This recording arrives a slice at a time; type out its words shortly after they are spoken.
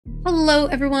Hello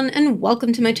everyone and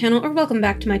welcome to my channel, or welcome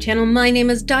back to my channel. My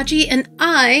name is Dodgii and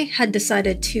I had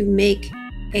decided to make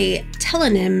a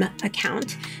Tellonym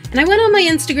account. And I went on my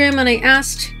Instagram and I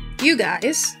asked you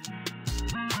guys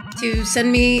to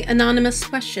send me anonymous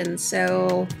questions.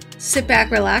 So sit back,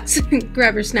 relax,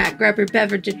 grab your snack, grab your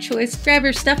beverage of choice, grab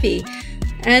your stuffy,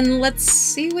 and let's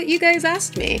see what you guys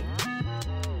asked me.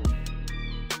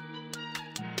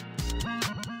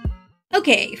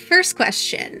 Okay, first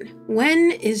question.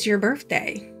 When is your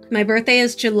birthday? My birthday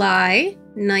is July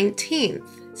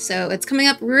 19th, so it's coming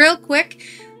up real quick.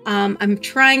 I'm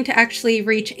trying to actually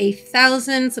reach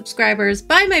 1,000 subscribers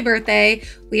by my birthday.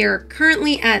 We are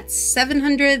currently at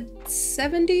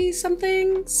 770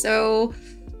 something, so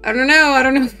I don't know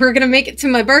if we're gonna make it to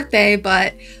my birthday,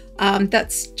 but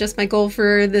that's just my goal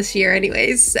for this year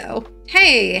anyways. So,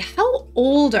 hey, how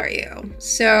old are you?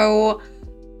 So,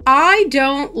 I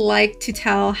don't like to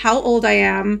tell how old I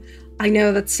am. I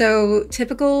know that's so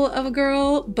typical of a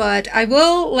girl, but I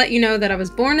will let you know that I was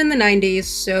born in the 90s,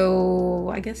 so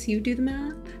I guess you do the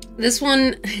math. This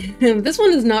one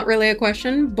is not really a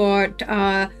question, but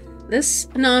this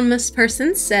anonymous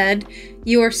person said,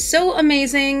 "You are so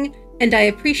amazing, and I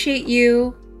appreciate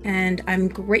you, and I'm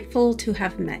grateful to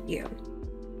have met you."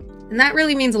 And that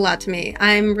really means a lot to me.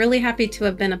 I'm really happy to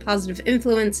have been a positive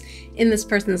influence in this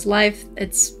person's life.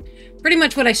 It's pretty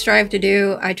much what I strive to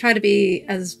do. I try to be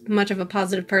as much of a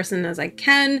positive person as I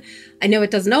can. I know it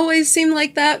doesn't always seem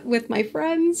like that with my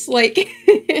friends. Like,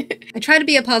 I try to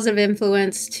be a positive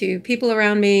influence to people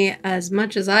around me as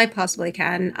much as I possibly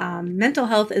can. Mental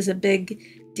health is a big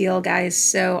deal, guys.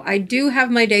 So I do have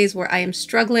my days where I am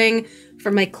struggling.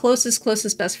 For my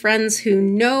closest best friends who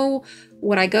know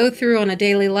what I go through on a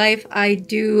daily life, I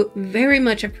do very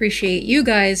much appreciate you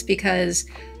guys, because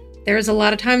there's a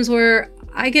lot of times where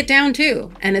I get down too,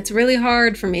 and it's really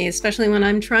hard for me, especially when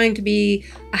I'm trying to be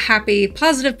a happy,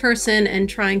 positive person and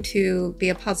trying to be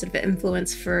a positive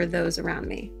influence for those around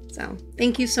me. So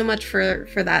thank you so much for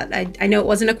that. I know it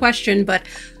wasn't a question, but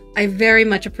I very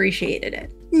much appreciated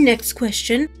it. Next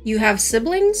question. You have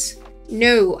siblings?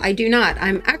 No, I do not.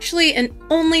 I'm actually an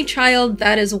only child.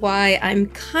 That is why I'm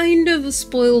kind of a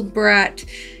spoiled brat.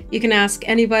 You can ask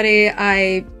anybody.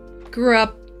 I grew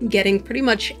up getting pretty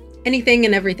much anything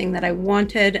and everything that I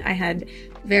wanted. I had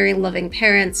very loving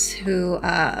parents who,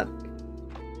 yeah,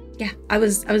 I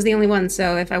was the only one.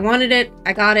 So if I wanted it,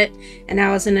 I got it. And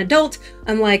now as an adult,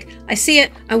 I'm like, I see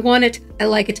it, I want it, I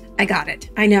like it, I got it.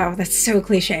 I know, that's so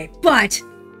cliche, but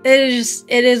it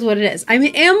is what it is. I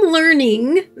am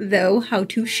learning, though, how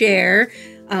to share.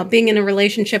 Being in a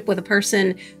relationship with a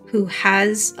person who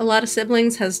has a lot of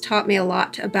siblings has taught me a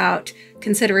lot about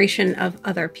consideration of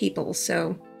other people,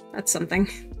 so that's something.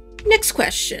 Next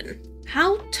question.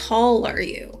 How tall are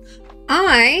you?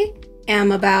 I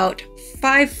am about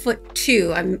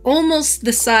 5'2". I'm almost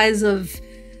the size of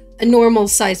a normal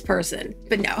sized person,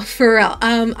 but no, for real.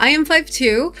 I am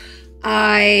 5'2".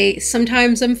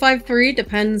 Sometimes I'm 5'3",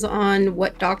 depends on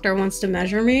what doctor wants to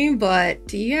measure me,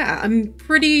 but yeah, I'm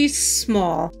pretty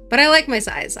small. But I like my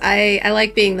size. I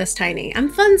like being this tiny. I'm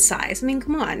fun size. I mean,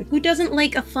 come on. Who doesn't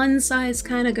like a fun size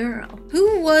kind of girl?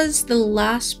 Who was the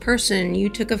last person you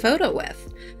took a photo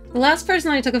with? The last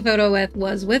person I took a photo with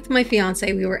was with my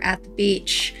fiance. We were at the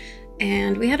beach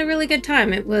and we had a really good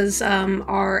time. It was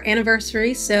our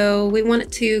anniversary, so we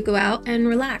wanted to go out and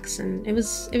relax, and it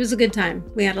was a good time.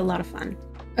 We had a lot of fun.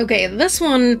 Okay, this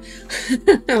one,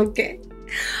 okay.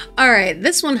 All right,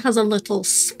 this one has a little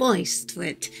spice to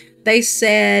it. They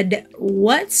said,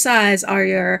 what size are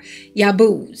your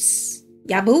YOWUs?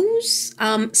 YOWUs?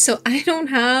 So I don't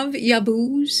have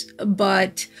YOWUs,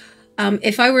 but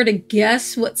if I were to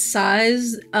guess what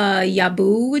size a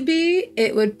YOWU would be,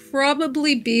 it would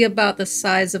probably be about the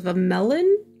size of a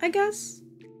melon, I guess.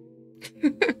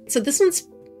 So this one's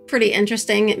pretty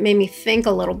interesting. It made me think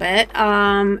a little bit.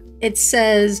 It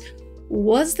says,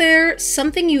 was there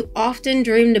something you often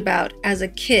dreamed about as a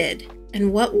kid,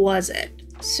 and what was it?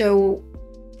 So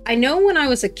I know when I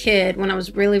was a kid, when I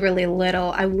was really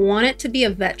little, I wanted to be a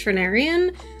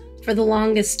veterinarian for the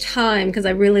longest time because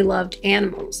I really loved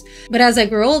animals. But as I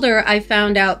grew older, I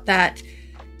found out that,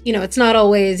 you know, it's not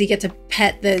always you get to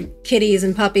pet the kitties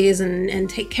and puppies and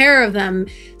take care of them.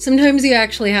 Sometimes you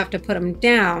actually have to put them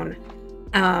down.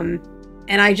 And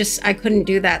I couldn't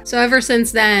do that. So ever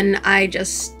since then, I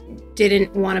just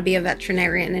didn't want to be a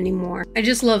veterinarian anymore. I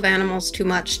just love animals too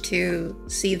much to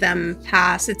see them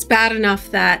pass. It's bad enough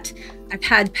that I've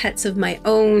had pets of my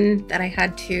own that I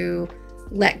had to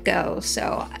let go.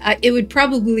 So it would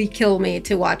probably kill me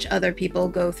to watch other people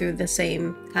go through the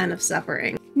same kind of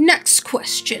suffering. Next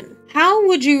question. How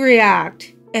would you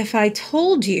react if I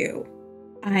told you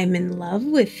I'm in love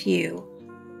with you.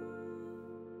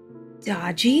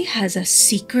 Dodgii has a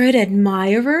secret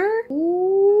admirer?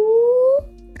 Ooh.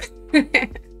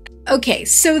 Okay,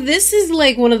 so this is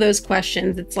like one of those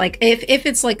questions. It's like if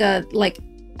it's like a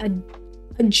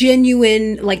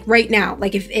genuine, like right now,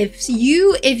 like if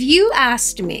you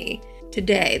asked me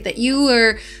today that you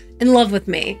were in love with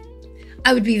me,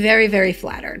 I would be very, very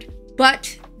flattered.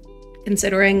 But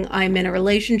considering I'm in a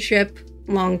relationship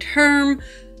long term,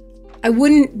 I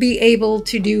wouldn't be able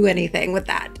to do anything with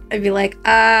that. I'd be like,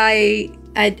 I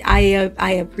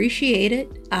appreciate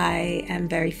it. I am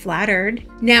very flattered.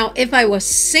 Now, if I was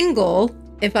single,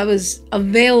 if I was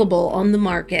available on the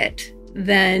market,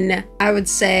 then I would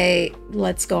say,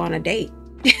 let's go on a date.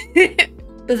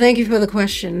 But thank you for the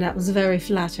question. That was very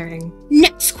flattering.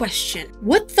 Next question.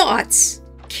 What thoughts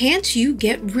can't you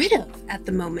get rid of at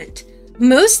the moment?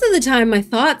 Most of the time, my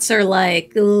thoughts are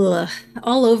like, ugh,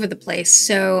 all over the place.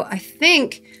 So I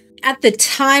think at the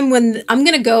time when I'm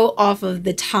going to go off of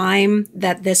the time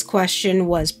that this question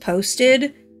was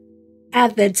posted,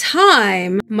 at the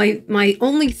time, my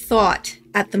only thought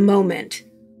at the moment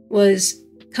was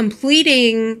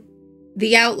completing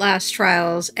the Outlast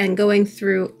trials and going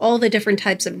through all the different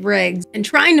types of rigs and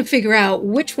trying to figure out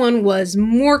which one was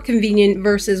more convenient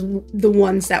versus the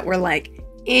ones that were like,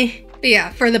 eh. But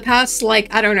yeah, for the past,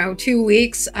 like, I don't know, 2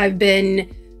 weeks, I've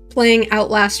been playing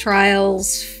Outlast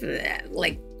trials,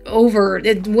 like,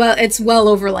 it's well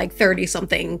over like 30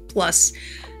 something plus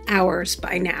hours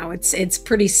by now. It's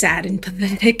pretty sad and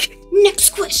pathetic.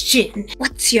 Next question.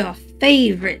 What's your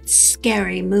favorite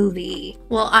scary movie?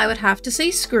 Well, I would have to say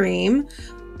Scream,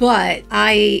 but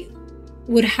I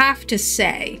would have to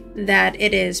say that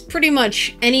it is pretty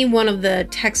much any one of the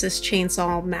Texas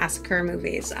Chainsaw Massacre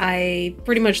movies. I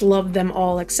pretty much love them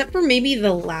all except for maybe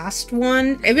the last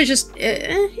one. It was just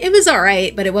it was all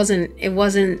right, but it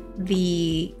wasn't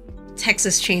the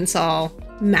Texas Chainsaw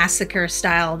Massacre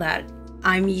style that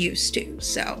I'm used to.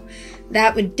 So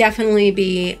that would definitely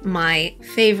be my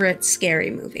favorite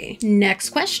scary movie. Next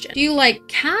question. Do you like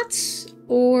cats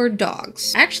or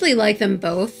dogs? I actually like them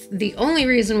both. The only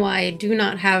reason why I do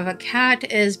not have a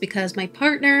cat is because my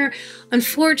partner,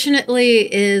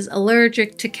 unfortunately, is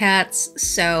allergic to cats.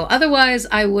 So otherwise,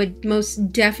 I would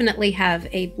most definitely have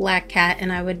a black cat,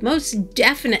 and I would most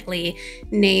definitely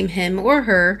name him or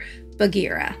her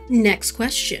Bagheera. Next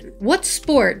question. What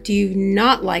sport do you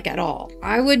not like at all?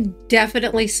 I would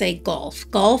definitely say golf.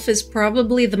 Golf is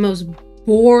probably the most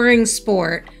boring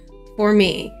sport for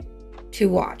me to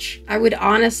watch. I would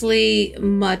honestly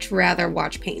much rather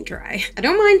watch paint dry. I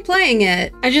don't mind playing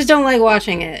it. I just don't like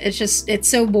watching it. It's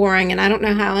so boring, and I don't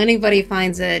know how anybody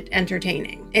finds it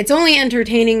entertaining. It's only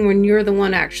entertaining when you're the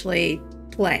one actually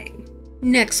playing.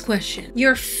 Next question.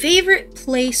 Your favorite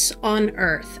place on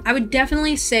Earth? I would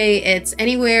definitely say it's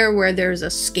anywhere where there's a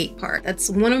skate park.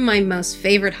 That's one of my most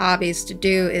favorite hobbies to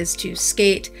do, is to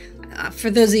skate.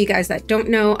 For those of you guys that don't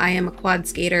know, I am a quad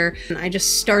skater, and I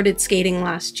just started skating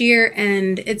last year,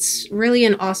 and it's really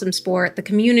an awesome sport. The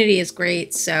community is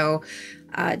great, so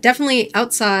definitely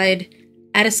outside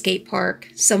at a skate park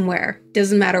somewhere,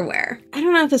 doesn't matter where. I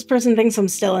don't know if this person thinks I'm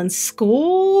still in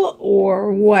school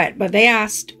or what, but they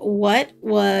asked, what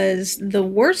was the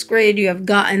worst grade you have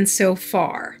gotten so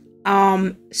far?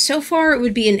 So far it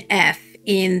would be an F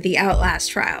in the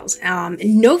Outlast trials.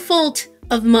 No fault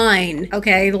of mine,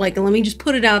 okay? Like, let me just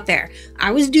put it out there.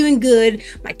 I was doing good.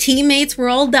 My teammates were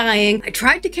all dying. I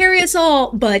tried to carry us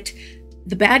all, but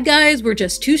the bad guys were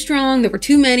just too strong. There were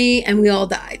too many, and we all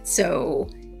died. So,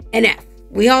 an F.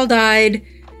 We all died.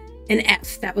 An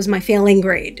F. That was my failing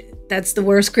grade. That's the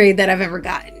worst grade that I've ever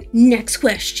gotten. Next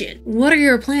question. What are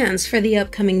your plans for the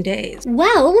upcoming days?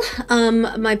 Well,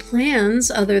 my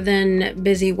plans, other than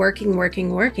busy working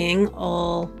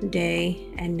all day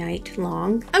and night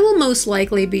long, I will most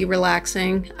likely be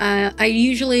relaxing. I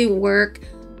usually work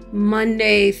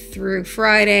Monday through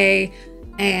Friday,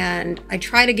 and I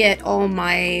try to get all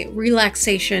my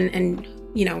relaxation and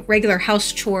regular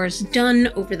house chores done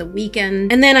over the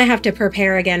weekend, and then I have to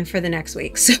prepare again for the next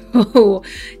week. So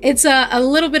it's a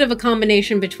little bit of a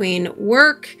combination between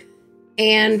work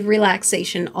and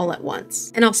relaxation all at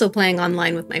once, and also playing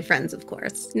online with my friends, of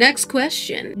course. Next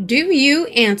question. Do you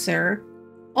answer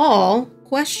all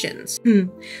questions?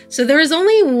 So there is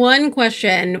only one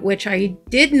question which I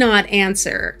did not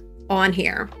answer on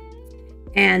here,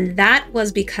 and that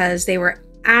was because they were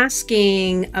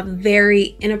asking a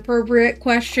very inappropriate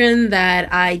question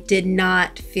that I did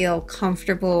not feel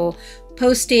comfortable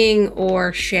posting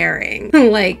or sharing.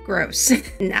 Like, gross.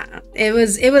 Nah, it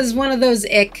was one of those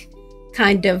ick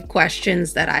kind of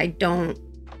questions that I don't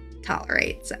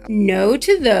tolerate. So no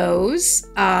to those.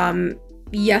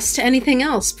 yes to anything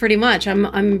else, pretty much.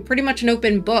 I'm pretty much an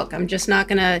open book. I'm just not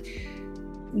gonna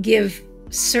give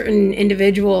certain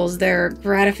individuals their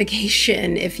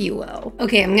gratification, if you will.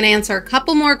 Okay, I'm gonna answer a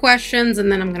couple more questions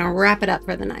and then I'm gonna wrap it up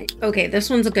for the night. Okay, this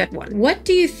one's a good one. What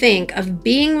do you think of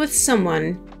being with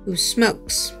someone who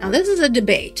smokes? Now, this is a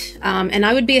debate, and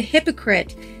I would be a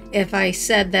hypocrite if I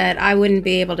said that I wouldn't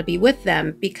be able to be with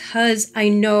them, because I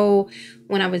know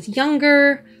when I was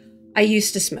younger, I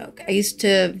used to smoke. I used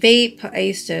to vape. I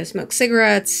used to smoke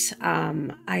cigarettes.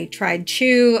 I tried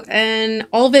chew, and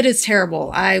all of it is terrible.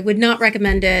 I would not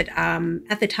recommend it.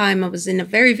 At the time, I was in a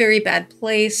very, very bad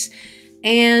place,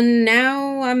 and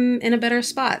now I'm in a better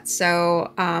spot.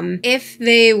 So if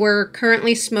they were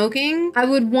currently smoking, I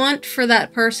would want for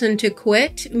that person to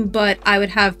quit, but I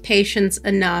would have patience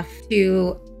enough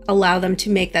to allow them to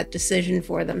make that decision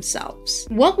for themselves.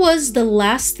 What was the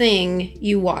last thing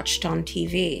you watched on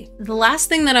TV? The last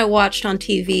thing that I watched on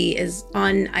TV is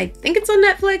on, I think it's on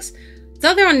Netflix. It's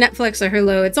either on Netflix or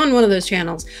Hulu. It's on one of those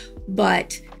channels,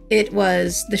 but it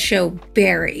was the show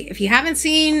Barry. If you haven't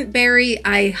seen Barry,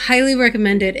 I highly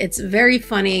recommend it. It's very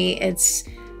funny. It's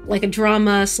like a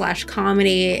drama /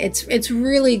 comedy. It's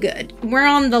really good. We're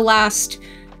on the last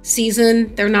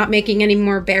season. They're not making any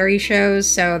more Barry shows,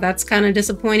 so that's kind of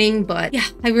disappointing, but yeah,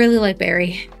 I really like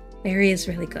Barry. Barry is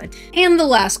really good. And the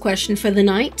last question for the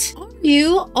night: are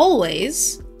you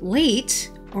always late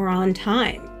or on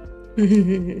time?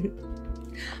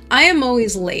 I am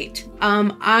always late.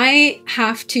 I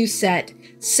have to set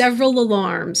several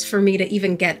alarms for me to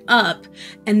even get up,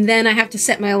 and then I have to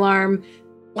set my alarm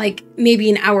like maybe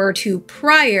an hour or two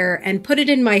prior and put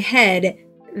it in my head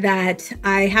that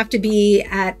I have to be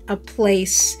at a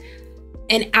place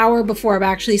an hour before I'm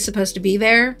actually supposed to be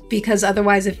there, because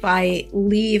otherwise if I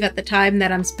leave at the time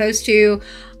that I'm supposed to,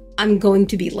 I'm going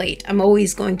to be late. I'm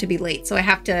always going to be late. So I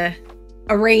have to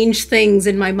arrange things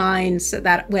in my mind so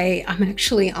that way I'm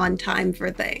actually on time for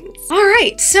things. All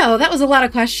right, so that was a lot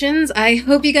of questions. I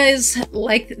hope you guys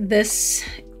liked this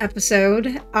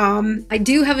episode. I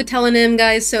do have a telonym,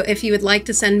 guys, so if you would like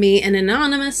to send me an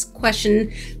anonymous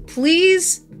question,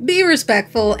 please be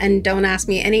respectful and don't ask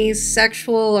me any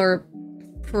sexual or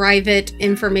private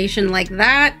information like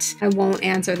that. I won't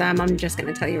answer them. I'm just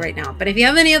going to tell you right now. But if you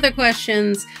have any other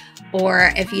questions,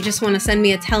 or if you just want to send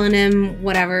me a telonym,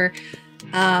 whatever,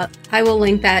 I will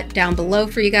link that down below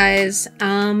for you guys.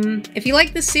 If you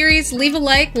like this series, leave a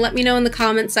like, let me know in the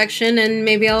comment section, and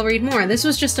maybe I'll read more. This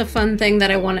was just a fun thing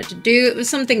that I wanted to do. It was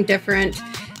something different,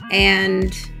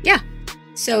 and yeah.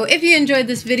 So if you enjoyed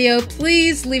this video,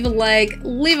 please leave a like,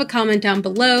 leave a comment down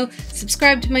below,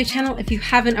 subscribe to my channel if you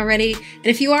haven't already, and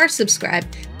if you are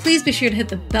subscribed, please be sure to hit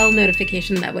the bell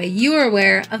notification, that way you are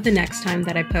aware of the next time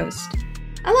that I post.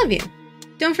 I love you.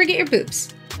 Don't forget your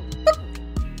boobs.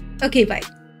 Okay, bye.